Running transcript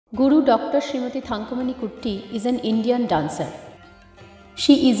Guru Dr. Srimati Thankamani Kutty is an Indian dancer.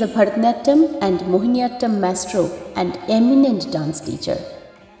 She is a Bhattacharya and Mohiniyattam maestro and eminent dance teacher.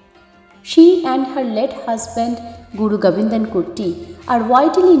 She and her late husband Guru Govindan Kutty are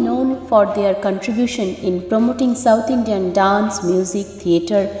widely known for their contribution in promoting South Indian dance, music,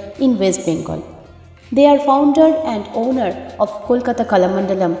 theatre in West Bengal. They are founder and owner of Kolkata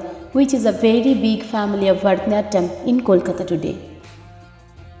Kalamandalam, which is a very big family of Bhattacharya in Kolkata today.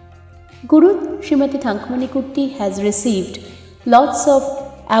 Guru Srimati Thankamani Kutty has received lots of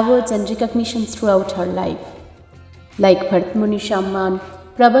awards and recognitions throughout her life, like Bharatmuni Samman,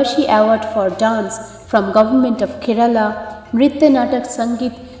 Prabhashi Award for Dance from Government of Kerala, Nritya Natak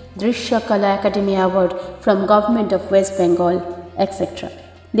Sangeet Drishya Kala Academy Award from Government of West Bengal, etc.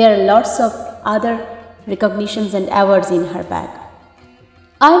 There are lots of other recognitions and awards in her bag.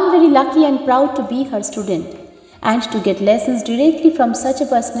 I am very lucky and proud to be her student and to get lessons directly from such a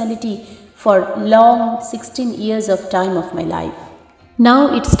personality for long 16 years of time of my life.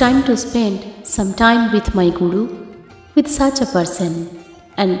 Now it's time to spend some time with my Guru, with such a person,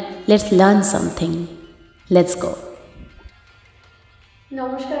 and let's learn something. Let's go.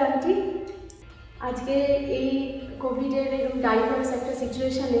 নমস্কার aunty, আজকে এই কোভিডের এরকম diverse একটা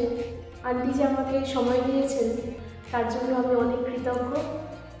সিচুয়েশনে aunty যে আমাকে সময় দিয়েছেন তার জন্য আমি অনেক কৃতজ্ঞ।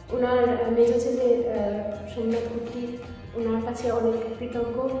 ওনার মেজো ছেলে সোমনাথ কুট্টি, ওনার কাছে অনেক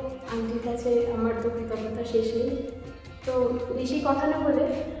কৃতজ্ঞ। আন্টির কাছে আমার তো কৃতজ্ঞতা শেষ নেই। তো বেশি কথা না বলে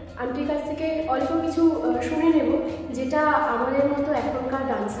আন্টির কাছ থেকে অল্প কিছু শুনে নেব, যেটা আমাদের মতো এখনকার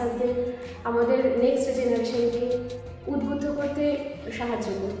ডান্সারদের, আমাদের নেক্সট জেনারেশনকে উদ্বুদ্ধ করতে সাহায্য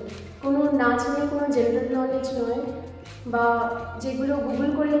করবে। কোনো নাচ নিয়ে কোনো জেনারেল নলেজ নয়, বা যেগুলো গুগল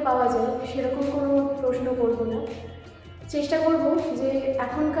করলে পাওয়া যায় সেরকম কোনো প্রশ্ন করব না। চেষ্টা করব যে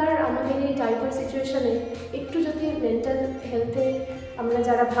এখনকার আমাদের এই ডাইভার্স সিচুয়েশনে একটু যদি মেন্টাল হেলথে আমরা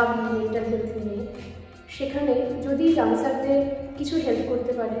যারা ভাবি মেন্টাল হেলথ নিয়ে, সেখানে যদি ডান্সারদের কিছু হেল্প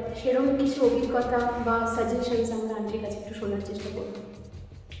করতে পারে সেরকম কিছু অভিজ্ঞতা বা সাজেশনস আমরা আন্টির কাছে একটু শোনার চেষ্টা করব।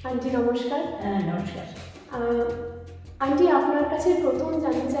 আন্টি নমস্কার। নমস্কার আন্টি, আপনার কাছে প্রথম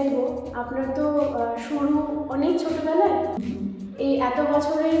জানতে চাইব, আপনার তো শুরু অনেক ছোটোবেলায়, এই এত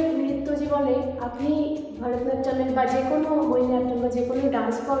বছরের নৃত্য জীবনে আপনি ভরতনাট্যমের বা যে কোনো মোহিনীঅট্টম বা যে কোনো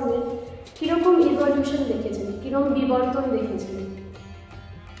ডান্স ফর্মের কীরকম ইভলিউশন দেখেছেন, কীরকম বিবর্তন দেখেছেন?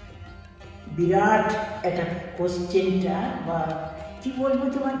 বিরাট একটা কোশ্চেনটা, বা কী বলবো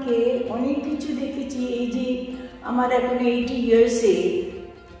তোমাকে, অনেক কিছু দেখেছি। এই যে আমার এখন 80 ইয়ার্সে,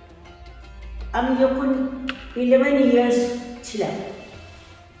 আমি যখন 11 ইয়ার্স ছিলাম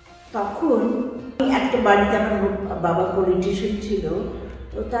তখন একটা বাড়িতে আমার বাবা পলিটিশিয়ান ছিল,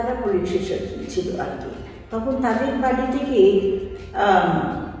 তো তারা পলিটিশিয়ান ছিল আর কি। তখন তাদের বাড়ি থেকে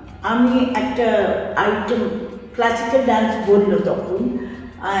আমি একটা আইটেম ক্লাসিক্যাল ডান্স বললো তখন,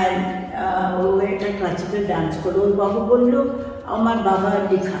 আর ও একটা ক্লাসিক্যাল ডান্স করলো। ওর বাবা বললো আমার বাবা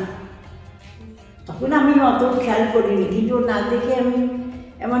লেখা। তখন আমি অত খেয়াল করিনি, কিন্তু না দেখে আমি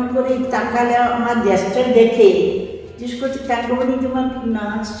এমন করে তাকালে আমার গেস্টার দেখে জিজ্ঞেস করছি, তাঙ্কমণি তোমার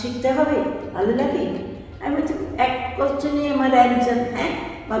নাচ শিখতে হবে, ভালো লাগে? আমি বলছি এক কোশ্চেনে আমার অ্যান্সার, হ্যাঁ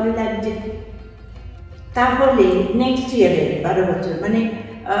ভালো লাগছে। তাহলে নেক্সট ইয়ারে 12 বছর, মানে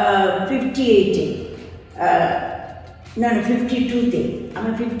 58-এ, না 52-তে, আমি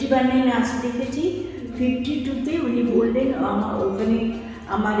 51-এ নাচ দেখেছি। 52-তে উনি বললেন আমার ওখানে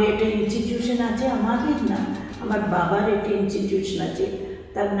আমার একটা ইনস্টিটিউশন আছে, আমাদের না আমার বাবার একটা ইনস্টিটিউশন আছে,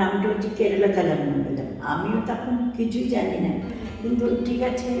 তার নামটা হচ্ছে কেরালা কালামান্দালাম। আমিও তখন কিছুই জানি না, কিন্তু ঠিক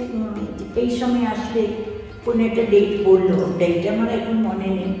আছে এই সময় আসলে কোনো একটা ডেট বললো, ডেট আমার এখন মনে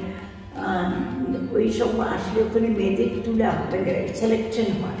নেই। ওই সব আসলে ওখানে মেয়েদের তুলা সিলেকশন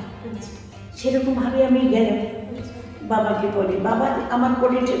হয়, সেরকমভাবে আমি গেলাম। বাবাকে বলে, বাবা আমার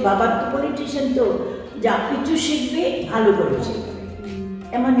বাবার তো পলিটিশিয়ান, তো যা কিছু শিখবে ভালো করে শিখবে,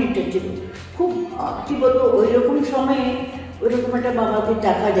 এমন একটা ছিল। খুব কী বলবো, ওই রকম সময়ে ওইরকম একটা বাবাকে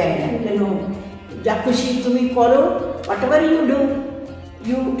ডাকা যায় না, কেন যা খুশি তুমি করো, what ever you do,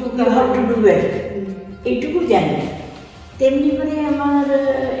 you have to do well, এইটুকু জানি। তেমনি করে আমার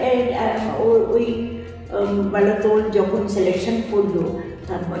ওই বালাতোল যখন সিলেকশন করলো,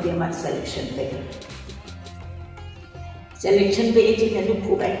 তার মধ্যে আমার সিলেকশন পেয়েছি, কিন্তু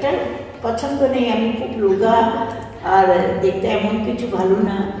খুব একটা পছন্দ নেই, আমি খুব রোগা আর দেখতে এমন কিছু ভালো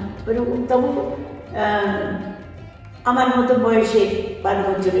না। তবু আমার মতো বয়সে 12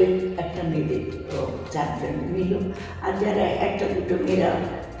 বছরের একটা মেয়েদের 4জন নিল, আর যারা একটা দুটো মেয়েরা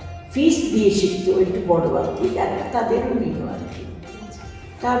ফিস দিয়ে শিখতো একটু বড় আর কি, তাদেরও নিল আর কি।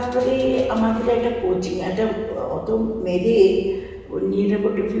 তারপরে আমাদের একটা কোচিং, একটা অত মেয়েদের নিয়ে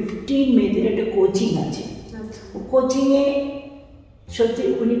 15 মেয়েদের একটা কোচিং আছে। কোচিংয়ে সত্যি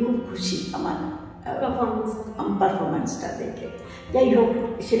উনি খুব খুশি আমার পারফরমেন্সটা দেখে। যাই হোক,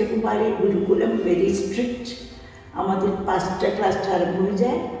 সেরকম ভাবে গুরুকুলাম ভেরি স্ট্রিক্ট, আমাদের 5টা ক্লাসটা আরম্ভ হয়ে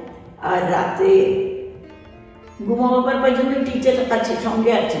যায়, আর রাতে ঘুমাবার পর্যন্ত টিচার আছে,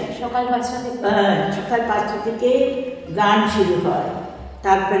 সঙ্গে আছে। সকাল 5টা থেকে সকাল 5টা থেকে গান শুরু হয়,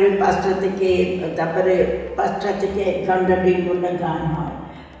 তারপরে 5টা থেকে 1 ঘন্টা 1.5 ঘন্টা গান হয়,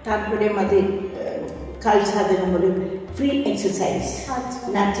 তারপরে আমাদের কাল সাধনা বলে ফ্রি এক্সারসাইজ,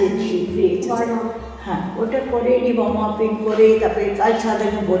 নাচের ফ্রি এক্সারসাইজ, হ্যাঁ ওটা করে ওয়ার্ম আপিং করে তারপরে কাল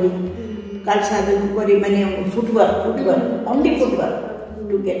সাধনা বলি। কাল সাধনা করে মানে footwork only footwork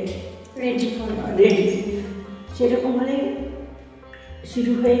to get ready. সেরকম হলে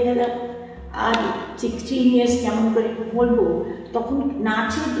শুরু হয়ে গেল। আর 16 ইয়ার্স কেমন করে বলবো, তখন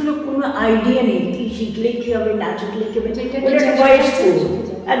নাচের জন্য কোনো আইডিয়া নেই, কি শিখলে কি হবে, না শিখলে কি হবে, বয়স।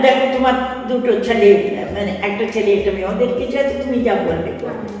 আর দেখো তোমার 2টো ছেলে, মানে একটা ছেলে একটা মেয়ে, ওদেরকে যাতে তুমি যা বলবে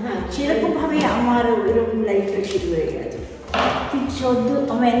সেরকম ভাবে আমার ওইরকম লাইফটা শুরু হয়ে গেছে। ঠিক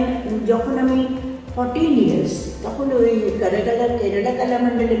যখন আমি 14 ইয়ার্স, তখন ওই কেরালা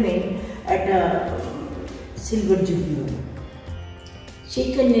কালামণ্ডলমে একটা সিলভার জুবলি হল,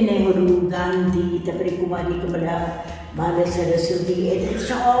 সেখানে নেহরু, গান্ধী, তারপরে কুমারী কমলা, বালা সরস্বতী, এদের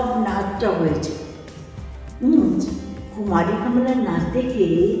সব নাচটা হয়েছে। কুমারী কমলার নাচ দেখে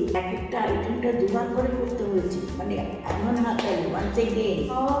এক একটা আইটেমটা 2বার করে করতে হয়েছে, মানে এমন হাতাল ওয়ান্স এগেইন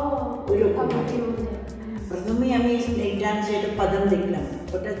ওইরকম। প্রথমে আমি স্নেক ডান্স, এটা পদম দেখলাম,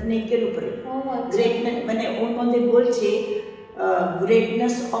 ওটা স্নেকের উপরে গ্রেটনেস, মানে ওর মধ্যে বলছে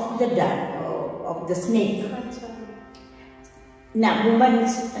গ্রেটনেস অফ দ্য স্নেক, না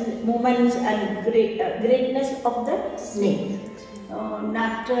moments and greatness of the snake.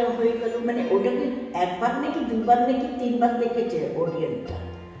 নাচটা হয়ে গেল, মানে ওটাকে 1বার নাকি 2বার নাকি 3বার দেখেছে অডিয়েন্সটা,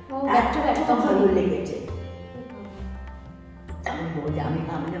 একটা ভালো লেগেছে। আমি বলি, আমি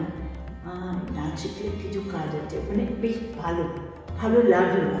ভাবলাম নাচ শিখলে কিছু কাজ আছে, মানে বেশ ভালো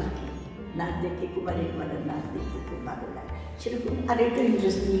লাগলো আর কি। নাচ দেখে কুমারী কুমারের নাচ দেখতে খুব ভালো লাগে, সেরকম আরেকটু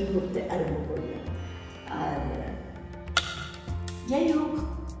ইন্টারেস্ট নিয়ে করতে আরম্ভ করলাম। আর যাই হোক,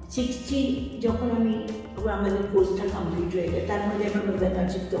 60 যখন আমাদের কোর্সটা কমপ্লিট হয়ে যায়, তার মধ্যে আমার গান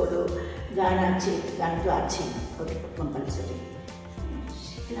শিখতে হলো, গান তো আছে, ওটা কম্পালসারি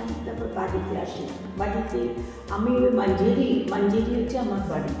শিখলাম। তারপর বাড়িতে আসি, বাড়িতে আমি ওই মঞ্জেরি হচ্ছে আমার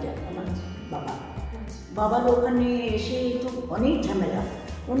বাড়িটা, আমার বাবার ওখানে এসে তো অনেক ঝামেলা।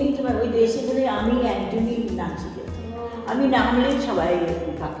 ওই দেশে বলে আমি একজনই নাচ শিখেছি, আমি না হলে সবাই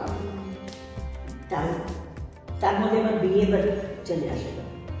টাকা। তার মধ্যে আমার বিয়ে বাড়ি চলে আসলো,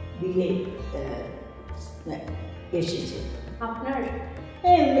 বিয়ে এসেছে। আপনার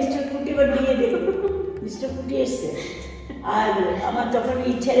মিস্টার কুটি এবার বিয়ে দেব, মিস্টার কুটি এসছে। আর আমার তখন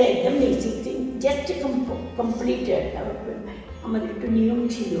ইচ্ছাটা একদম নেই, জাস্ট কমপ্লিটেড। আমাদের একটু নিয়ম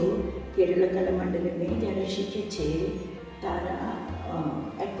ছিল, কেরালা কালামণ্ডলমে যারা শিখেছে তারা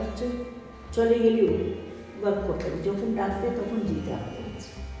 1 বছর চলে গেলেও ওয়ার্ক করতে হবে, যখন ডাকবে তখন দিতে হবে,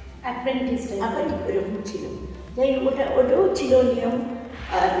 অ্যাপ্রেন্টিস এরকম ছিল। যাই ওটাও ছিল নিয়ম।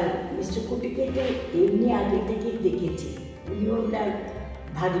 আর মিস্টার কুটিকে তো এমনি আগে থেকেই দেখেছি, উনিও ওনার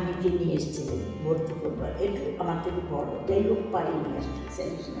ভাগিনীকে নিয়ে এসেছিলেন ভর্তি করবার, একটু আমার থেকে বড়, যাই হোক পাড়ি নিয়ে আসছে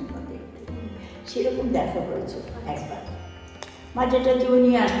সেলিব্রেশনের মধ্যে, সেরকম দেখা হয়েছে একবার। মাঝেটাতে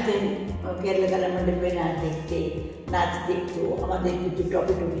উনি আসতেন কেরালা কালামণ্ডলমে নাচ দেখতো, আমাদের কিছু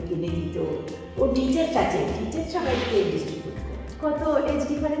টপি কিনে দিত, ও টিচার সবাইকে ডিস্ট্রিবিউট করতো। কত এজ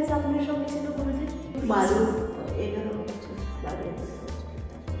ডিফারেন্স আপনার সঙ্গে ছিল? 12-11 বছর।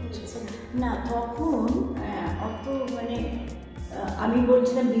 না তখন অত মানে আমি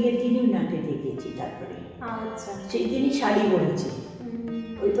বলছিলাম বিয়ের দিনই নাটে দেখেছি, তারপরে সেই দিনই শাড়ি পরেছি,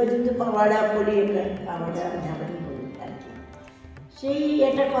 ওই পর্যন্ত পাওয়াড়া পরি, পাওয়াড়া ঝাপানি পরি আর কি। সেই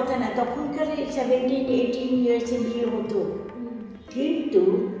একটা কথা না, তখনকার 17-18 ইয়ার্সে বিয়ে হতো, কিন্তু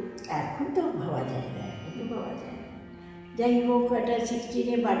এখন তো ভাবা যায় না, যাই হোক, একটা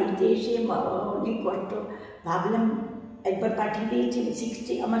 16-এ বাড়িতে এসে বাবা অনেক কষ্ট, ভাবলাম একবার পাঠিয়ে দিয়েছি,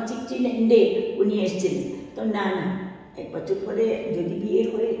 আমার 16 এন্ডে উনি এসেছিলেন, তো না 1 বছর পরে যদি বিয়ে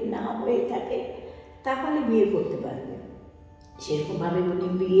না হয়ে থাকে তাহলে বিয়ে করতে পারবে। সেরকমভাবে উনি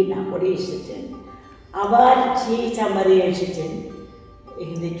বিয়ে না করে এসেছেন, আবার সেই সামারে এসেছেন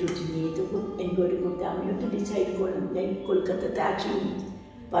এখানে ছুটি নিয়ে, তখন এনকোয়ারি করতে। আমিও তো ডিসাইড করলাম যাই কলকাতাতে আছি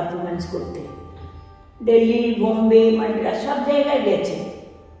পারফরমেন্স করতে, দিল্লি, বোম্বে, মাদ্রাস সব জায়গায় গেছে।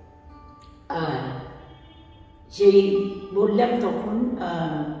 আর সেই বললাম তখন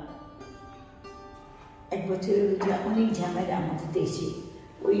 1 বছরের অনেক ঝামেলা আমাদের দেশে,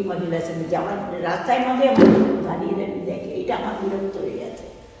 ওই মহিলার সঙ্গে যাওয়ার রাস্তায় মধ্যে আমার দাঁড়িয়ে দেখে, এটা আমার বিরক্ত হয়ে গেছে।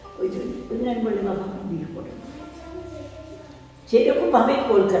 ওই জন্য আমি বললাম বাবা আমার বিয়ে করে, সেরকমভাবে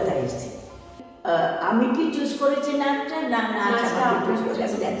কলকাতায় এসেছি। আমি কি চুজ করেছি নাচটা? না, নাচ আমাকে চুজ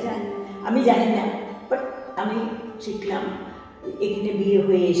করেছে আমি জানি না, বাট আমি শিখলাম। এখানে বিয়ে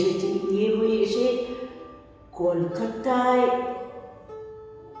হয়ে এসেছি, বিয়ে হয়ে এসে কলকাতায়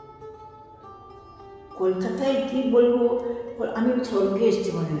কি বলবো, আমি স্বর্গে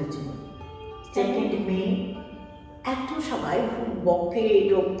এসেছি মনে হয়েছিল। 2nd মে এত সবাই বকে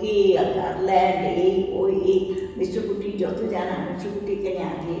টকে গার্ল্যান্ড এই ওই এই। মিস্টার কুটি যত জানা, মিস্টার কুটি এখানে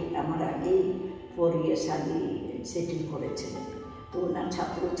আমার আগে 4 years আগে সেটেল করেছিলেন। তো ওনার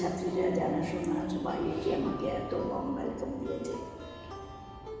ছাত্রছাত্রীরা জানাশোনা সবাই এসে আমাকে এত ওয়ার্ম ওয়েলকাম দিয়েছে।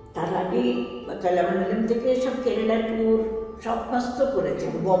 তার আগে কালামান্ডালাম থেকে সব কেরালা ট্যুর সমস্ত করেছে,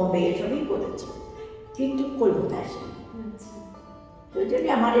 বম্বে সবই করেছে, কিন্তু কলকাতা আসেনি। ওই জন্য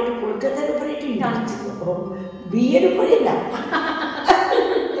আমার একটু কলকাতার উপরে একটু নাচছিল, বিয়ের উপরে না।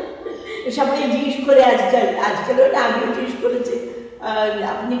 সবাই জিজ্ঞেস করে আজকালও না, আগেও জিজ্ঞেস করেছে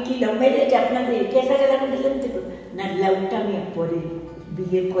আপনি কি লাভ ম্যারেজ আপনাদের? কেসা কালামান্ডালাম থেকে? না, লাভটা আমি পরে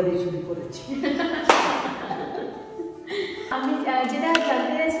বিয়ের পরে শুরু করেছি। আমি যেটা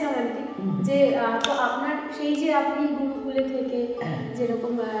জানতে চাইছিলাম আর কি, যে তো আপনার সেই যে আপনি গুরুকুলে থেকে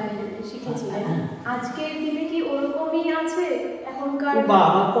যেরকম শিখেছিলেন, আজকের দিনে কি ওরকমই আছে এখনকার?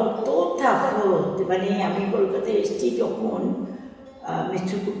 বাবা কত তাফত! মানে আমি কলকাতায় এসেছি যখন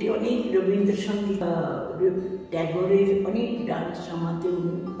মিস্টার কুটি অনেক রবীন্দ্রসঙ্গীত, ট্যাগরের অনেক ডান্স সমাতে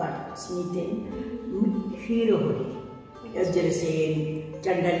উনি পার্টস নিতেন। হিরো হয়ে সেন,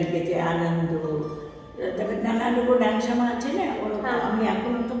 চণ্ডালিকেতে আনন্দ, তারপরে নানান রকম ডান্স সমা আছে না, আমি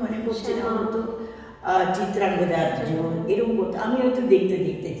এখনো তো মনে করছি না, হয়তো চিত্রাঙ্গদার্জুন এরকম করতো। আমি হয়তো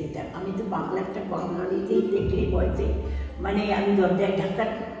দেখতে যেতাম। আমি তো বাংলাটা বাঙালিতেই দেখলে বয়তে, মানে আমি দরজায়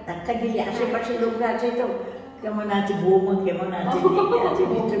ধাক্কা দিলে আশেপাশে লোকরা আছে, তো কেমন আছে বৌমা, কেমন আছে,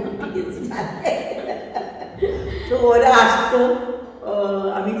 দেখতে আছে, তো ওরা আসতো,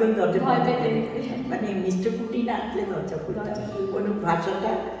 আমি তো দরজা মানে মিস্টার কুটি না আসলে দরজা খুলতাম। কোনো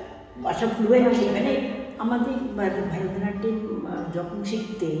ভাষা ফ্লুয়েন্টলি, মানে আমাদের ভরতনাট্যম যখন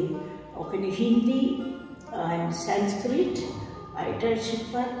শিখতে ওখানে হিন্দি অ্যান্ড সংস্কৃত এটা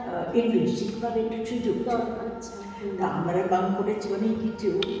শিখবার, ইংলিশ শিখবার একটা সুযোগ। তা আমরা বাং করেছি অনেক কিছু,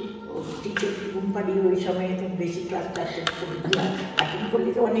 টিচার কোম্পানি ওই সময় তো বেশি ক্লাস অ্যাটেন্ড করলে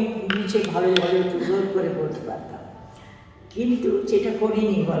তো অনেক ইংলিশে ভালো জোর করে বলতে পারতাম, কিন্তু সেটা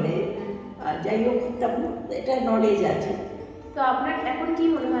করিনি বলে। যাই হোক, তখন এটা নলেজ আছে। তো আপনার এখন কি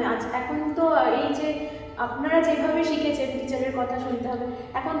মনে হয়, এখন তো এই যে আপনারা যেভাবে শিখেছেন, টিচারের কথা শুনতে হবে,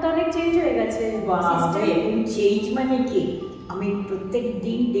 এখন তো অনেক চেঞ্জ হয়ে গেছে। এখন চেঞ্জ মানে কি, আমি প্রত্যেক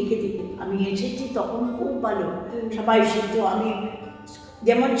দিন দেখে আমি এসেছি তখন খুব ভালো সবাই শিখতো। আমি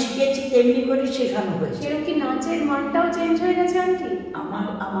যেমন শিখেছি তেমনি করে শেখানো হয়েছে। সেরকম কি নাচের মানটাও চেঞ্জ হয়ে গেছে আন্টি?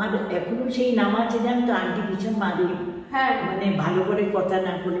 আমার এখনো সেই নামাজ জানেন তো, আন্টি ভীষণ মারে। হ্যাঁ, মানে ভালো করে কথা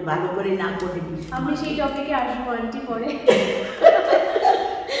না বলে, ভালো করে না করে। আমি সেই টপিকে আসবো আন্টি পরে।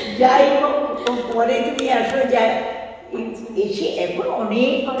 যাই হোক, পরে তুমি আসো, যায় এসে এখন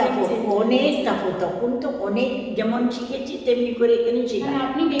অনেক তাপো, তখন তো অনেক যেমন শিখেছি তেমনি করে এখানে শিখা।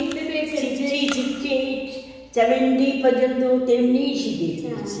 আপনি দেখতে পেয়েছেন 68, 70 পর্যন্ত তেমনি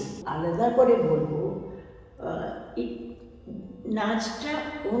শিখেছি। আলাদা করে বলবো, নাচটা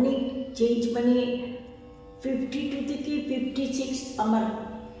অনেক চেঞ্জ, মানে 52 থেকে 56 আমার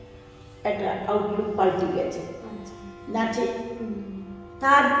একটা আউটলুক পাল্টে গেছে নাচে।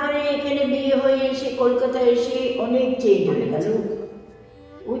 তারপরে এখানে বিয়ে হয়ে এসে কলকাতায় এসে অনেক চেঞ্জ হয়ে গেল।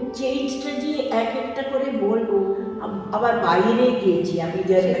 ওই চেঞ্জটা যে এক একটা করে বলবো, আবার বাইরে গিয়েছি আমি,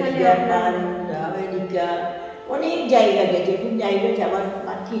 জার্মানি, জাপান, আমেরিকা, অনেক জায়গা গেছে, এখন জায়গা যাওয়ার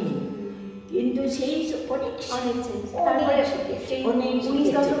বাকি নেই, কিন্তু সেই অনেক চেঞ্জ। অনেক 19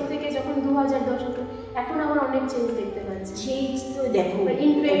 দশক থেকে যখন 2000 দশকে, এখন আমার অনেক চেঞ্জ দেখতে পাচ্ছি। চেঞ্জ তো দেখো,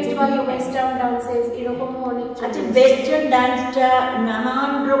 ইনফ্লুয়েন্স বাই ওয়েস্টার্ন ডান্সেস, এরকম অনেক। আচ্ছা, ওয়েস্টার্ন ডান্সটা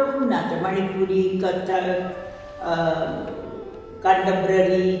নানান রকম নাচ, মণিপুরি, কত্থক,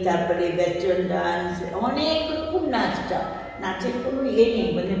 কন্টেম্পোরারি, তারপরে ওয়েস্টার্ন ডান্স, অনেক রকম নাচের কোনো ইয়ে নেই,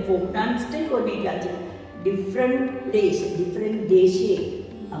 মানে ফোক ডান্সটাই অনেক আছে। ডিফারেন্ট দেশে,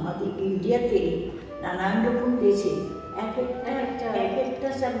 আমাদের ইন্ডিয়াতে নানান রকম দেশে এক একটা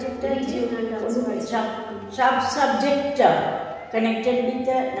সাবজেক্ট আছে, সব সাবজেক্টটা কানেক্টেড উইথ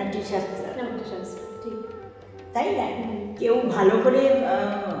নাট্যশাস্ত্র, তাই না? কেউ ভালো করে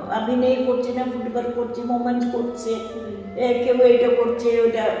অভিনয় করছে না, ফুটবল করছে, মোমেন্ট করছে, কেউ এটা করছে,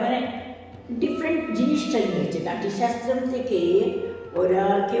 ওটা, মানে ডিফারেন্ট জিনিসটা নিয়েছে নাট্যশাস্ত্র থেকে। ওরা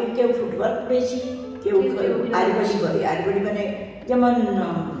কেউ ফুটবল বেশি, কেউ আরবাড়ি করে, আরবাড়ি মানে যেমন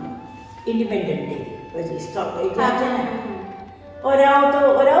ইন্ডিপেন্ডেন্ট ডে, এটা আছে না,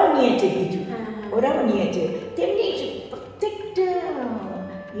 ওরাও নিয়েছে কিছু, ওরাও নিয়েছে। তেমনি প্রত্যেকটা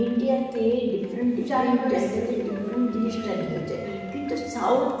ইন্ডিয়াতে ডিফারেন্ট জিনিসটা হচ্ছে, কিন্তু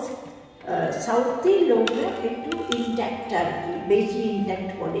সাউথের লোকরা একটু ইন্ট্যাক্ট আর কি, বেশি ইন্ট্যাক্ট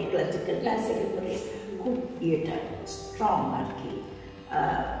করে, ক্লাসিক্যাল করে খুব ইয়েটা স্ট্রং আর কি।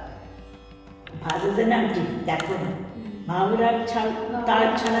 ভারতনাট্যম দেখো না, ভাবরার তার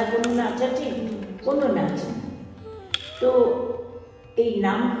ছাড়া কোনো নাচ আছে? কোনো নাচ নেই। তো এই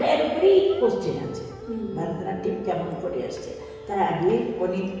নামটার উপরেই কোশ্চেন আছে, ভারতনাট্যম কেমন করে আসছে। তার আগে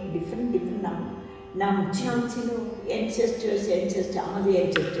অনেক ডিফারেন্ট নাম ছিল, অ্যানসেস্টার্স আমাদের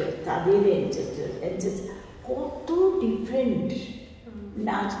অ্যানসেস্টার্স, তাদের অ্যানসেস্টার্স, কত ডিফারেন্ট,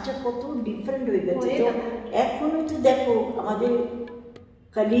 নাচটা কত ডিফারেন্ট হয়ে গেছে। তো এখনো তো দেখো আমাদের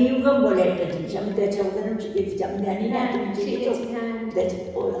কলিযুগম বলে একটা জিনিস, আমি তো উদাহরণ শিখেছি, আমি জানি না তুমি শিখেছো,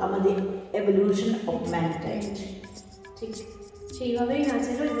 আমাদের এভলিউশন অফ ম্যানকাইন্ড, ঠিক সেইভাবেই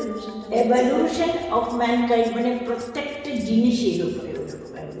নাচের এভলিউশন অফ ম্যানকাইন্ড, মানে প্রত্যেকটা জিনিসের উপরে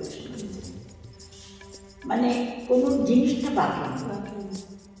ওরকম এভলিউশন হয়েছে, মানে কোনো জিনিসটা বাকি নেই।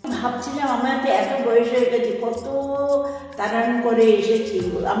 ভাবছিলাম আমার তো এত বয়স হয়ে গেছে, কত তাড়ান করে এসেছি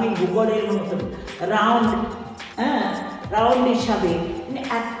আমি ভূগোলের মতন রাউন্ড হিসাবে, মানে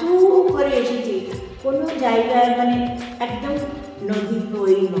এত করে এসেছি কোনো জায়গায়, মানে একদম নদী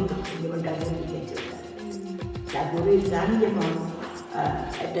বইয়ের মতো, যেমন ডাবর লিখেছে, ডাবরের গান যেমন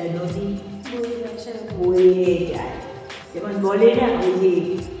একটা নদী বয়ে যায়, যেমন বলে না ওই যে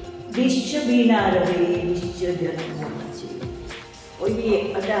বিশ্ব বীণা রবে বিশ্ব জন্ম আছে, ওই যে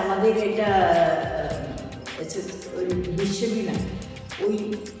ওটা আমাদের এটা ওই বিশ্ববীণা, ওই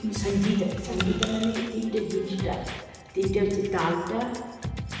সঙ্গীত মানে তিনটে হচ্ছে তালটা,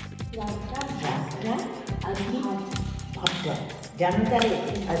 রাগটা আর কি ভাবটা, জানো তাহলে?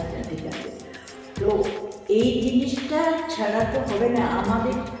 আচ্ছা ঠিক আছে। তো এই জিনিসটা ছাড়া তো হবে না,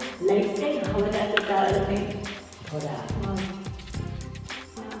 আমাদের লাইফটাই ভালো লাগে তাহলে ধরা।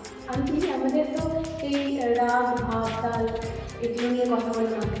 আন্টি আমাদের তো এই রাগ ভাব তাল এগুলো নিয়ে কথা বলে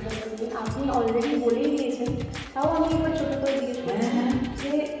আপনি অলরেডি বলেই দিয়েছেন, তাও আমি এবার ছোটো করে জিজ্ঞেস করছি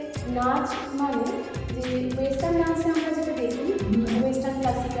যে নাচ মানে যে ওয়েস্টার্ন ডান্সে আমরা যেটা দেখি, ওয়েস্টার্ন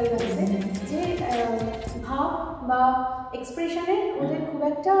ক্লাসিক্যাল ডান্সে যে ভাব বা এক্সপ্রেশনে ওদের খুব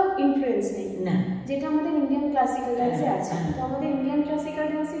একটা ইনফ্লুয়েন্স নেই, যেটা আমাদের ইন্ডিয়ান ক্লাসিক্যাল ডান্সে আছে। তো আমাদের ইন্ডিয়ান ক্লাসিক্যাল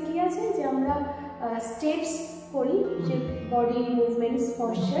ডান্সে কী আছে যে আমরা স্টেপস করি, যে বডি মুভমেন্টস,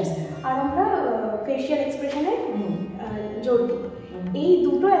 পশ্চার্স, আর আমরা ফেশিয়াল এক্সপ্রেশনে জোর দিই। এই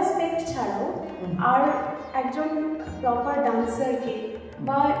দুটো অ্যাসপেক্ট ছাড়াও আর একজন প্রপার ডান্সারকে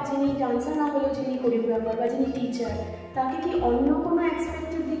বা যিনি ডান্সার না হলেও যিনি কোরিওগ্রাফার বা যিনি টিচার, তাকে কি অন্য কোনো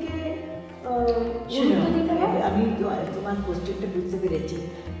অ্যাসপেক্টের দিকে গুরুত্ব দিতে হবে? আমি তোমার কোশ্চেনটা বুঝতে পেরেছি।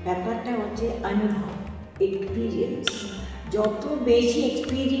 ব্যাপারটা হচ্ছে অনুভব, এক্সপিরিয়েন্স। যত বেশি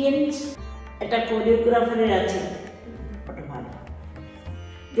এক্সপিরিয়েন্স একটা কোরিওগ্রাফারের আছে ওটা ভালো,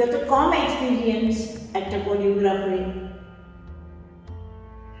 যত কম এক্সপিরিয়েন্স একটা কোরিওগ্রাফারের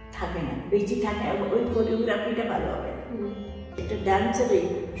থাকে না, বেশি থাকে, ওই কোরিওগ্রাফিটা ভালো হবে। একটা ডান্সারে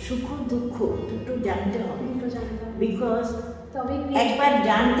সুখ দুঃখ দুটো জানতে হবে, বিকজ একবার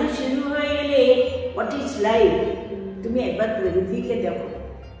জানতে শুরু হয়ে গেলে হোয়াট ইজ লাইফ, তুমি একবার প্রকৃতিকে দেখো,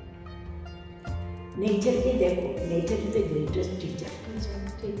 নেচারকে দেখো, nature is the greatest teacher.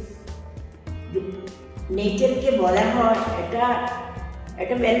 নেচারকে বলা হয়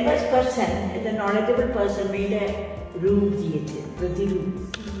একটা ওয়েলবাস পার্সন, একটা নলেজেবল পার্সন, মেয়েটা রূপ দিয়েছে, প্রতিরূপ।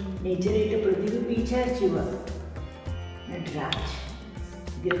 নেচারে একটা প্রতিরূপ ইচ্ছা আছে, Nataraj,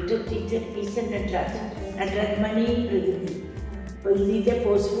 greatest teacher is Nataraj. Nataraj মানে প্রকৃতি, প্রকৃতিতে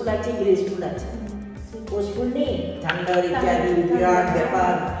ফোর্সফুল আছে, গ্রেসফুল আছে। ফোর্সফুল নেই, ঠান্ডা ইত্যাদি বিরাট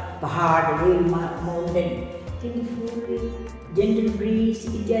ব্যাপার, পাহাড়, রেল, মাউন্টেন, কিন্তু ফুল জেন্টল ব্রিজ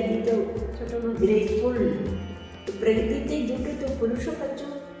ইত্যাদি তো গ্রেসফুল। তো প্রকৃতিতে দুটো তো পুরুষও পাচ্ছ,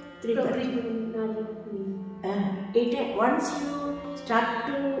 এটা once you start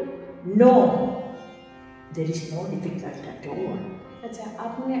to know, there is no difficult at all. আচ্ছা,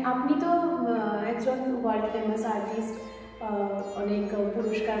 আপনি তো একজন ওয়ার্ল্ড ফেমাস আর্টিস্ট, অনেক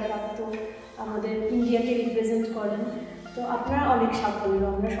পুরস্কার প্রাপ্ত, আমাদের ইন্ডিয়াকে রিপ্রেজেন্ট করেন, তো আপনার অনেক সাফল্য,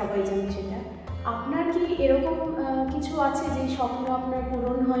 আমরা সবাই জানি সেটা। আপনার কি এরকম কিছু আছে যে স্বপ্ন আপনার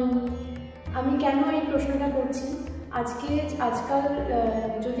পূরণ হয়নি? আমি কেন এই প্রশ্নটা করছি, আজকাল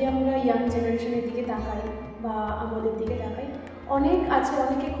যদি আমরা ইয়াং জেনারেশনের দিকে তাকাই বা আমাদের দিকে তাকাই,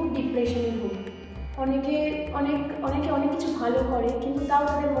 অনেকে খুব ডিপ্রেশনে ভোগে, অনেকে অনেক কিছু ভালো করে, কিন্তু তাও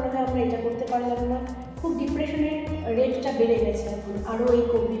তাদের মনে হয় আমরা এটা করতে পারলাম না। খুব ডিপ্রেশনের রেটটা বেড়ে গেছে এখন, আরও এই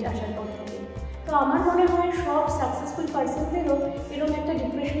কোভিড আসার পর থেকে। তো আমার মনে হয় সব সাকসেসফুল পার্সনদেরও এরকম একটা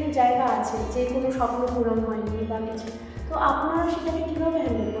ডিপ্রেশনের জায়গা আছে, যে কোনো স্বপ্ন পূরণ হয়নি বা কিছু। তো তো আপনারা সেটাকে কীভাবে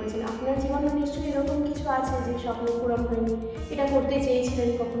হ্যান্ডেল করেছেন? আপনার জীবনে নিশ্চয়ই এরকম কিছু আছে যে স্বপ্ন পূরণ হয়নি, এটা করতে চেয়েছিলেন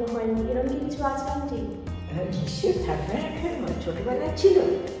কখনো হয়নি, এরকম কি কিছু আছে আন্টি? হ্যাঁ, নিশ্চয়ই থাকবে। ছোটবেলা ছিল,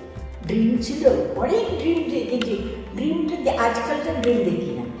 ড্রিম ছিল, অনেক ড্রিম দেখেছি। ড্রিমটা আজকালকার ড্রিম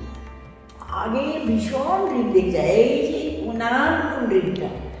দেখি না, আগে ভীষণ ড্রিম দেখি। এই যে নানান রকম ড্রিমটা,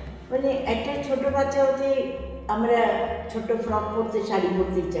 মানে একটা ছোট বাচ্চা হতে আমরা ছোট ফ্রক পরতে, শাড়ি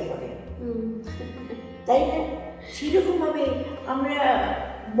পরতে ইচ্ছা করে, তাই না? সেরকমভাবে আমরা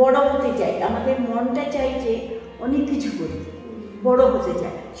বড় হতে চাই, আমাদের মনটা চাইছে অনেক কিছু করি, বড় হতে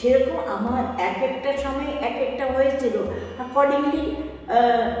চায়। সেরকম আমার এক একটা সময় এক একটা হয়েছিল, অ্যাকর্ডিংলি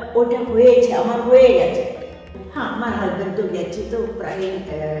ওটা হয়েছে, আমার হয়ে গেছে। হ্যাঁ, আমার হাজব্যান্ড তো গেছে তো প্রায়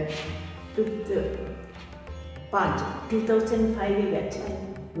 2005-এ গেছে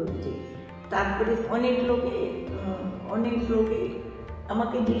বলতে। তারপরে অনেক লোকে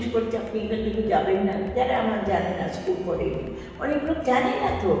আমাকে জিজ্ঞেস করছে আপনি এখান থেকে যাবেন না, যারা আমার জানে না, স্কুল পড়েনি, অনেক লোক জানে না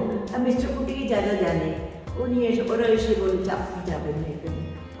তো। আর মিস্টার কুটিকে যারা জানে ওরা এসে বলছে আপনি যাবেন না এখানে।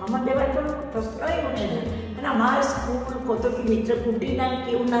 আমার যাবার কোনো প্রশ্নই ওঠে না, কারণ আমার স্কুল কত কি মিস্টার কুটি না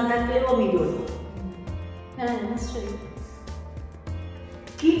কেউ না থাকলেও আমি বলবো। হ্যাঁ, নিশ্চয়ই।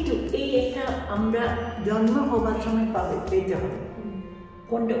 কিন্তু এই একটা আমরা জন্ম হবার সময় পেতে হবে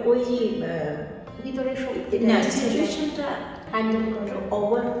কোনটা, ওই যে ভিতরে সিচুয়েশনটা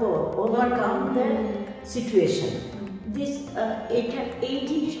ওভারকাম দ্য সিচুয়েশন। এই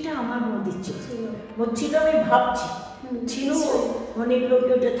জিনিসটা আমার মধ্যে ছিল, আমি ভাবছি ছিল, অনেক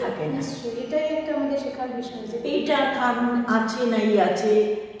লোকে ওটা থাকে না। এটাই একটা আমাদের শেখার বিষয়, যে এইটা কারণ আছে নাই আছে,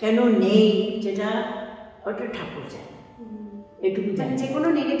 কেন নেই, যেটা ওটা ঠাকুর জানে। এটুকু মানে যে কোনো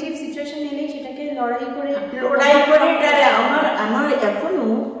নেগেটিভ সিচুয়েশন এলেই সেটাকে লড়াই করে আমার এখনো,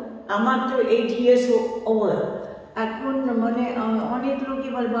 আমার তো 8 years ওভার, এখন মানে অনেক লোকই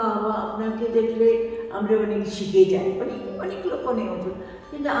বলে বাবা আপনাকে দেখলে আমরা অনেক শিখে যাই, অনেক লোক অনেক,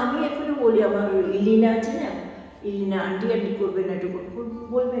 কিন্তু আমি এখনো বলি, আমার ইলিনা আছে না, ইলিনা আন্টি করবে না, এটুকু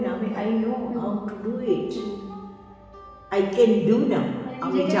বলবে না, I know how to do it, I can do না।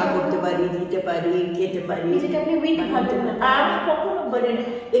 আমি চা করতে পারি, দিতে পারি, খেতে পারি। আমি কখনো বলি না,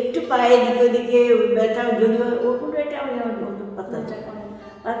 একটু পায়ে দিকে ব্যথা যদি ওগুলো, এটা আমি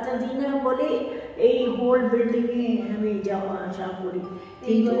পাত্তা দিই না বলে এই হোল বিল্ডিংয়ে আমি যাওয়া আসা করি,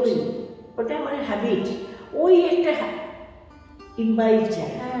 কিন্তু ওটা আমার হ্যাবিট, ওই একটা ইম্বাইব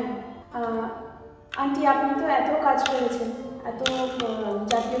চাই। হ্যাঁ আন্টি, আপনি তো এত কাজ করেছেন, এত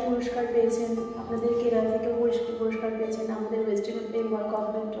জাতীয় পুরস্কার পেয়েছেন, আপনাদের কেরালা থেকেও পুরস্কার পেয়েছেন, আমাদের ওয়েস্ট বেঙ্গল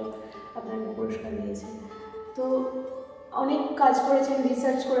গভর্নমেন্টও আপনাকে পুরস্কার দিয়েছেন, তো অনেক কাজ করেছেন,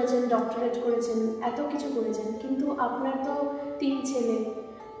 রিসার্চ করেছেন, ডক্টরেট করেছেন, এত কিছু করেছেন, কিন্তু আপনার তো 3 ছেলে,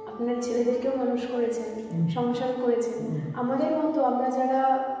 আপনার ছেলেদেরকেও মানুষ করেছেন, সংসার করেছেন। আমাদের মতো আমরা যারা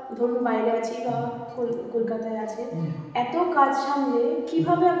ধরুন বাইরে আছি বা কলকাতায় আছে, এত কাজ সামলে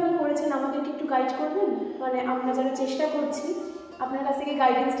কিভাবে আপনি করেছেন আমাদেরকে একটু গাইড করবেন? মানে আমরা যারা চেষ্টা করছি আপনার কাছ থেকে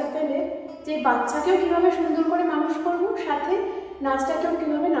গাইডেন্সটা পেলে, যে বাচ্চাকেও কিভাবে সুন্দর করে মানুষ করবো, সাথে নাচটাকেও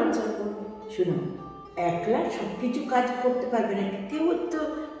কিভাবে নার্চার করবো। শুনো, একলা সব কিছু কাজ করতে পারবে না কেউ, তো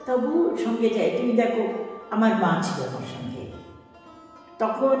তবু সঙ্গে যায়। তুমি দেখো, আমার মা ছিল আমার সঙ্গে,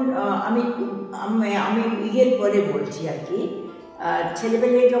 তখন আমি ইয়ের পরে বলছি আর কি,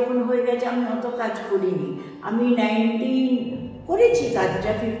 ছেলেবেলায় যখন হয়ে গেছে আমি অত কাজ করিনি। আমি 19 করেছি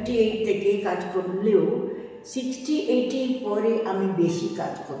কাজটা, 58 থেকে কাজ করলেও 68-এর পরে আমি বেশি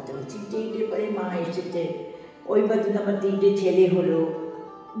কাজ করতে হয়েছি। 68-এর পরে মা এসেছে, ওই বাজে আমার 3টে ছেলে হলো।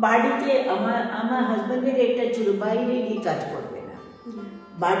 বাড়িতে আমার হাজব্যান্ডের একটা ছিল, বাইরে গিয়ে কাজ করবে না,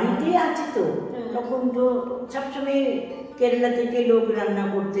 বাড়িতে আছে তো। তখন তো সবসময় কেরালা থেকে লোক রান্না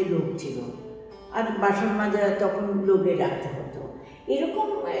করতে লোক ছিল, আর বাসন মাজা তখন লোকে রাখতে হতো। এরকম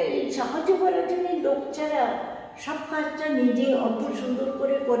সাহায্য করার জন্য লোক ছাড়া সব কাজটা নিজে অত সুন্দর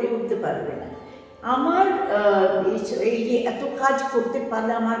করে উঠতে পারবে না। আমার এই যে এত কাজ করতে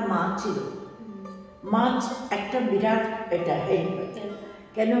পারলে আমার মা ছিল, মা একটা বিরাট এটা হেল্প।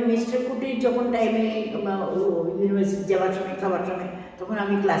 কেন মিস্টার কুটির যখন টাইমে ইউনিভার্সিটি যাওয়ার সময়, খাবার সময়, তখন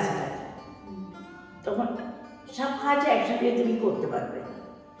আমি ক্লাসে থাকি, তখন সব কাজ একসাথে তুমি করতে পারবে।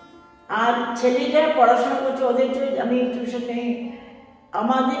 আর ছেলেরা পড়াশোনা করছে, ওদের তো আমি টিউশনে,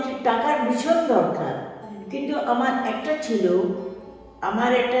 আমাদের টাকার ভীষণ দরকার, কিন্তু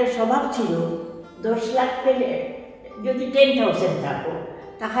আমার একটা স্বভাব ছিল, 10 লাখ পেলে যদি 10,000 থাকো,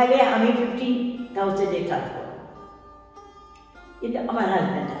 তাহলে আমি 15,000-এ কাজ করব। কিন্তু আমার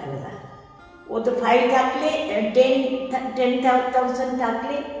হাজব্যান্ড আলাদা, ও তো 5 থাকলে 10,000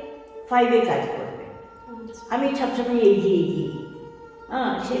 থাকলে 5-এ কাজ করবে। আমি সবসময় এগিয়ে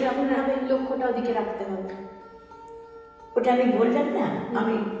সেরকমভাবে লক্ষ্যটা ওদিকে রাখতে হবে। ওটা আমি বললাম না,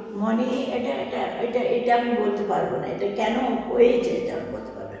 আমি মনে এটা এটা এটা এটা আমি বলতে পারবো না, এটা কেন হয়েছে এটা আমি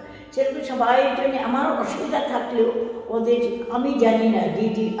বলতে পারবো না। সেরকম সবাই জন্য আমার অসুবিধা থাকলেও ওদের আমি জানি না,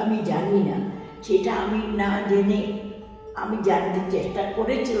 দিদি আমি জানি না, সেটা আমি না জেনে আমি জানতে চেষ্টা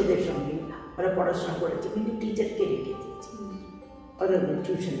করেছি ওদের সঙ্গে। ওরা পড়াশোনা করেছে কিন্তু টিচারকে রেখে দিয়েছে ওরা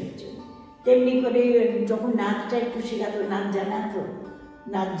টিউশনের জন্য। তেমনি করে যখন নাচটা একটু শেখাতো,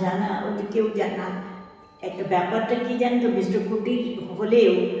 নাচ জানা ওদের কেউ জানা একটা ব্যাপারটা কি জানতো, মিস্টার কুটি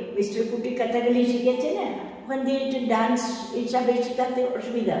হলেও মিস্টার কুটি কথাগুলি শিখেছে না, ওখান দিয়ে একটু ডান্স হিসাবে শেখাতে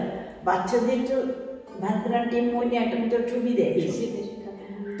অসুবিধা, বাচ্চাদের তো ভারতনাট্যম মনে একটা মতো সুবিধে।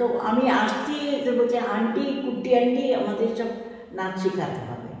 তো আমি আসতে বলছি আন্টি কুটি আন্টি আমাদের সব নাচ শেখাতে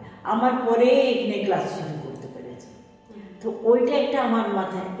হবে, আমার পরে এখানে ক্লাস শুরু করতে পেরেছে। তো ওইটা একটা আমার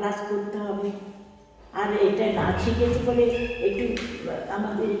মাথায় ক্লাস করতে হবে, আর এটা নাচ শিখেছে বলে একটু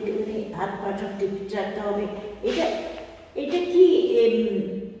আমাদের একটুখানি হাত পা সব ঠিক রাখতে হবে। এটা এটা কি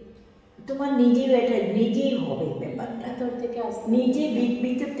তোমার নিজেও এটা নিজেই হবে ব্যাপারটা, ভিতর থেকে আসতে, নিজে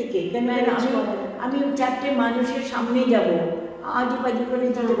ভিতর থেকে। কেন আমি 4টে মানুষের সামনে যাব, আজুবাজু করে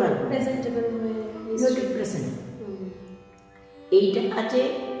যেতে পারবো, প্রেজেন্টেবল প্রেজেন্ট এইটা আছে।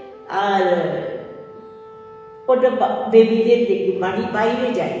 আর ওটা বেবিদের দেখি বাড়ি বাইরে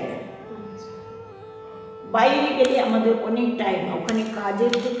যাই না, বাইরে গেলে আমাদের অনেক টাইম, ওখানে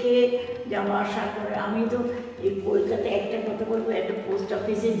কাজের থেকে যাওয়া আসা করে। আমি তো এই কলকাতায় একটা কথা বলবো, একটা পোস্ট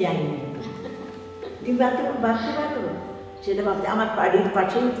অফিসে যাইনি, তুমি ভাবতে পারো সেটা ভাবতে। আমার বাড়ির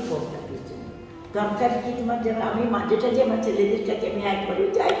পাশেই তো পোস্ট অফিস, দরকার কি তোমার যাবে? আমি মাঝে টাঝে আমার ছেলেদের কাছে আমি একবারও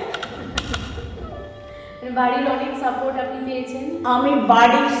যাই। বাড়ির অনেক সাপোর্ট আপনি পেয়েছেন? আমি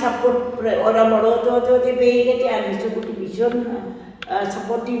বাড়ির সাপোর্ট ওরা বড় হতে পেয়ে গেছে, আর মিস্টার কুটি ভীষণ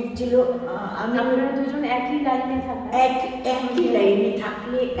সাপোর্টিভ ছিল। আপনারা দুজন একই লাইনে থাকা, একই লাইনে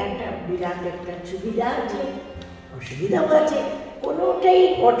থাকলে একটা বিরাট একটা সুবিধা আছে, অসুবিধাও আছে। কোনোটাই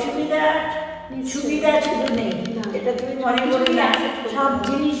অসুবিধা সুবিধা শুধু নেই, এটা তুমি মনে করো না সব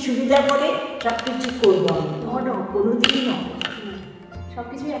জিনিস সুবিধা করে সব কিছু করবো আমি, কোনোদিনই নয়। সব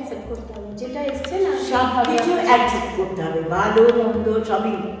কিছুই অ্যাকসেপ্ট করতে হবে, যেটা এসছে না সব কিছু অ্যাকসেপ্ট করতে হবে, ভালো মন্দ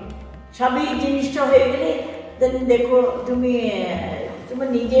সবই জিনিসটা হয়ে গেলে দেখো তুমি তোমার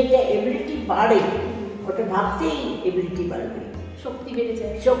নিজের একটা এবিলিটি বাড়ে, ওটা ভাবতেই এবিলিটি বাড়বে,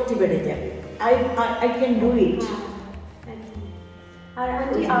 শক্তি বেড়ে যাবে। I can do it. R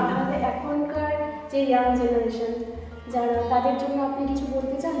aunty আপনাদের এখনকার যে ইয়াং জেনারেশন যারা, তাদের জন্য আপনি কিছু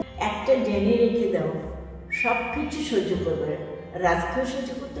বলতে চান? একটা জেনে রেখে দাও, সব কিছু সহ্য করবে, রাতকেও সহ্য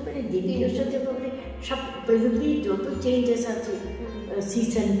করতে পারে, দিনেও সহ্য করবে, সব প্রকৃতি যত চেঞ্জেস আছে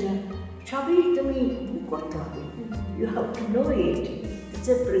সিজনটা সবই তুমি করতে হবে। You have to know it, it's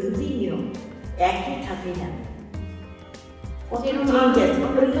a প্রকৃতি নিয়ম, একই থাকে না, কত চেঞ্জেস,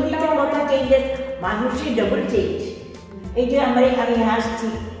 প্রকৃতিতে কত চেঞ্জেস, মানুষের ডবল চেঞ্জ। এই যে আমি হাসছি,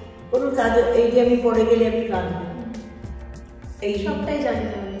 কোনো কাজ, এই যে আমি পড়ে গেলে আমি কাঁদবো, এই সবটাই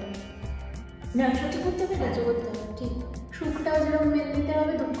জানতে হবে না, সহ্য করতে হবে, সহ্য করতে হবে। ঠিক, সুখটাও যেরকম মেনে নিতে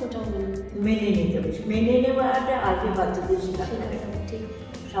হবে, দুঃখটাও মেনে নিতে হবে। মেনে নেওয়াটা আগে বাচ্চাদের শেখাতে হবে। ঠিক,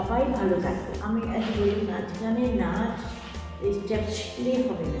 সবাই ভালো থাকবে। আমি আজ বলি নাচ এই স্টেপ শিখলেই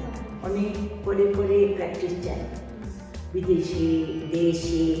হবে না, অনেক করে প্র্যাকটিস চাই, বিদেশে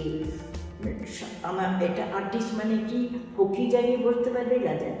দেশে। আমার এটা আর্টিস্ট মানে কি, হকি জায়গায় বসতে পারবে,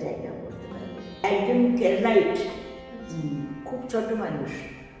 রাজার জায়গায় বসতে পারবে। একজন কেরালাইট, খুব ছোট মানুষ,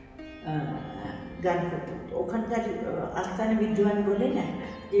 গান করতো, ওখানকার আস্থানে বিদ্যমান বলে না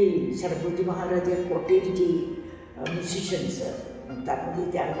যে সরস্বতী মহারাজের কোটের যে মিউজিশিয়ানস, তার মধ্যে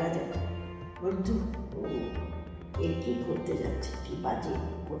ত্যাগরাজা বলতো এই কী করতে যাচ্ছে, কি বাজে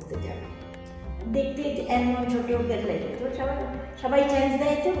করতে যাবে, দেখতে এমন ছোট কেরালাইট, তো সবাই চান্স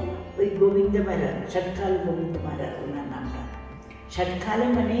দেয়। তো ওই গোবিন্দ মহারাজ, ষটখাল গোবিন্দ মহারাজ ওনার নামটা, ষটখালে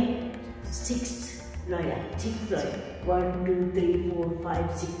মানে সিক্স লয়ার, 1 2 3 4 5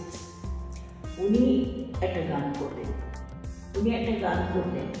 6। উনি একটা গান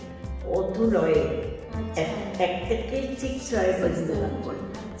করলেন, অত লয়ে, 1 থেকে 6 লয়ে পর্যন্ত গান করলেন।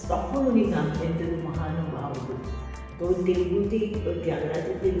 তখন উনি গানতেন তিনি মহানুভাব। তো তেলুগুতে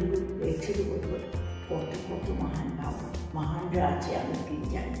ত্যাগরাজের তেলুগু ছিল, কত মহানরা আছে আমি কি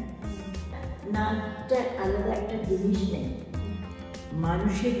জানি। নাচটা আলাদা একটা জিনিস নেই,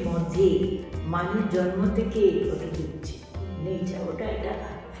 মানুষের মধ্যে, মানুষ জন্ম থেকে ওটা দিচ্ছে নেচার, ওটা একটা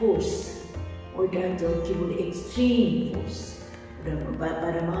ফোর্স, ওইটা কি বলে এক্সট্রিম ফোর্স, ওটা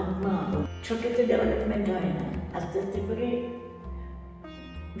পরমাত্মা। ছোটতে ডেভেলপমেন্ট হয় না, আস্তে আস্তে করে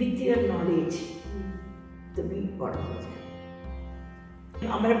উইথ ইওর নলেজ তুমি বড় হয়ে যাবে।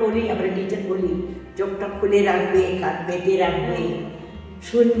 আমরা টিচার বলি চোখটা খুলে রাখবে, কান পেতে রাখবে,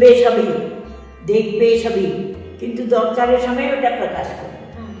 শুনবে সবই, দেখবে সবই, কিন্তু দরকারের সময় ওটা প্রকাশ করবে।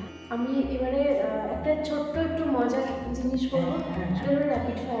 আমি এবারে একটা ছোট্ট একটু মজার জিনিস করবো, সেটা হলো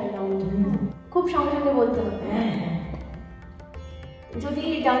র্যাপিড ফায়ার রাউন্ড। খুব সঙ্গে সঙ্গে বলতে হবে। যদি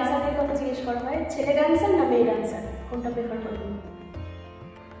ডান্সারের কথা জিজ্ঞেস করা হয়, ছেলে ডান্সার না মেয়ে ডান্সার, কোনটা প্রেফার করবেন?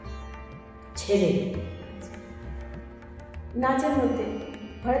 ছেলে। নাচের মধ্যে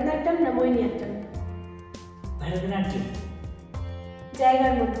ভরতনাট্যম না মোহিনীঅট্টম? ভরতনাট্যম।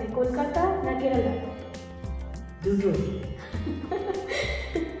 জায়গার মধ্যে কলকাতা না কেরালা? দুটোই।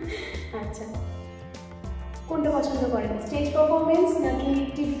 আচ্ছা, কোনটা পছন্দ করেন, স্টেজ পারফরমেন্স নাকি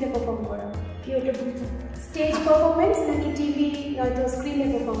টিভিতে পারফর্ম করা? কি ওটা বলতো? স্টেজ পারফরমেন্স নাকি টিভি নয়তো স্ক্রিনে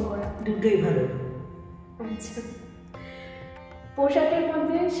পারফর্ম করা? দুটোই ভালো। আচ্ছা, পোশাকের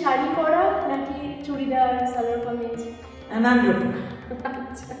মধ্যে শাড়ি পরা নাকি চুড়িদার সালোয়ার কামিজ? আনন্দ।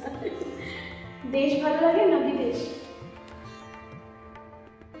 আচ্ছা, দেশ ভালো লাগে না বিদেশ?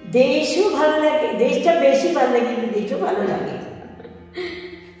 দেশও ভালো লাগে, দেশটা বেশি ভালো লাগে, বিদেশও ভালো লাগে।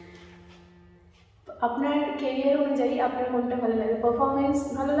 আপনার ক্যারিয়ার অনুযায়ী আপনার কোনটা ভালো লাগে? পারফরমেন্স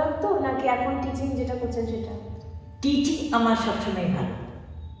ভালো লাগতো নাকি এখন টিচিং যেটা করছেন সেটা? টিচিং আমার সবসময় ভালো।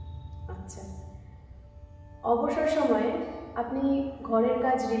 আচ্ছা, অবসর সময়ে আপনি ঘরের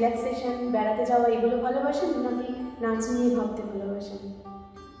কাজ, রিল্যাক্সেশন, বেড়াতে যাওয়া এগুলো ভালোবাসেন নাকি নাচ নিয়ে ভাবতে ভালোবাসেন?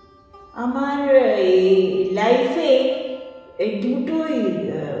 আমার লাইফে এই দুটোই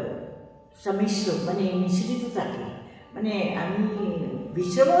সমিশ্র, মানে মিশ্রিত থাকে। মানে আমি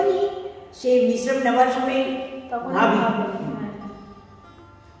বিশ্রামও নিই, সেই বিশ্রাম নেওয়ার সময় ভাবি।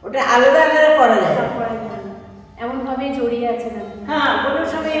 ওটা আলাদা আলাদা করা যায়, এমনভাবে জড়িয়ে আছে না? হ্যাঁ, কোনো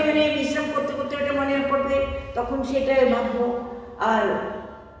সময় মানে বিশ্রাম করতে করতে ওটা মনে পড়বে, তখন সেটা ভাববো। আর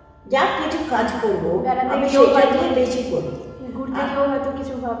যা কিছু কাজ করবো আমি সেটা বেশি করি। ঘুরতে গিয়েও হয়তো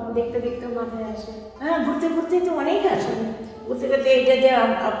কিছু দেখতে দেখতে মাথায় আসে। হ্যাঁ, ঘুরতে ঘুরতে তো অনেক আসে। ঘুরতে ঘুরতে এটা যে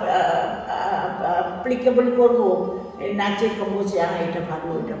অ্যাপ্লিকেবল করবো নাচের কম্পোজ, এটা ভালো,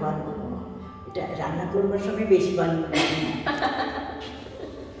 এটা ভালো। এটা রান্না করবার সময় বেশি ভালো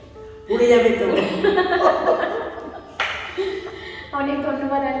পড়ে যাবে তো। অনেক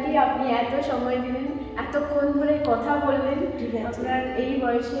ধন্যবাদ আন্টি, আপনি এত সময় দিলেন, এতক্ষণ ধরে কথা বললেন। আপনার এই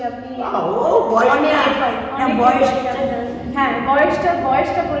বয়সে আপনি হ্যাঁ,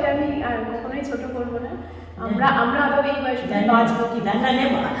 বয়সটা বলে আমি আর কখনোই ছোট করবো না। আমরা আদৌ এই বয়সে বাঁচবো কি না?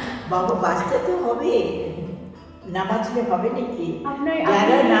 বাবা, বাঁচতে তো হবে, না বাঁচলে হবে নাকি?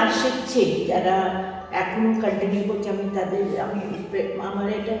 যারা নাচ শিখছে, যারা এখনো কন্টিনিউ করছে, আমি তাদের আমার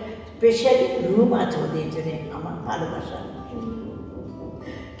একটা স্পেশাল রুম আছে ওদের জন্য, আমার ভালোবাসা।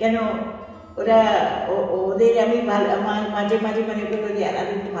 কেন ওরা ওদের আমি মাঝে মাঝে মনে করি যে আর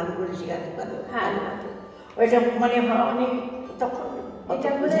একটু ভালো করে শেখাতে পারো। হ্যাঁ, ওইটা মানে অনেক তখন এটা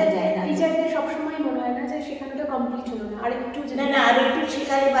বোঝা যায় না। টিচারদের সবসময় মনে হয় না যে শেখানোটা কমপ্লিট হলো না, আরেকটু না আরেকটু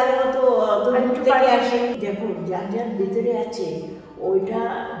শেখালে ভালো হতো। দূর থেকে আসে, দেখো যার যার ভিতরে আছে ওইটা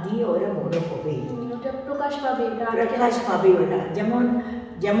দিয়ে ওরা বড় হবে, ওটা প্রকাশ পাবে ওরা।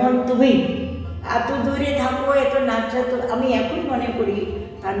 যেমন তুমি এত দূরে থাকো, এত নাচটা তো আমি এখন মনে করি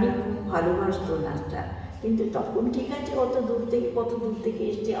তানি খুব ভালোবাসতো নাচটা, কিন্তু তখন ঠিক আছে কত দূর থেকে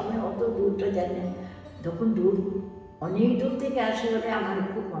এসছে, আমি অত দূরটা জানি না। তখন অনেক দূর থেকে আসে বলে আমার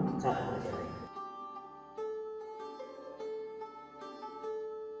খুব মন খারাপ হয়ে যাবে।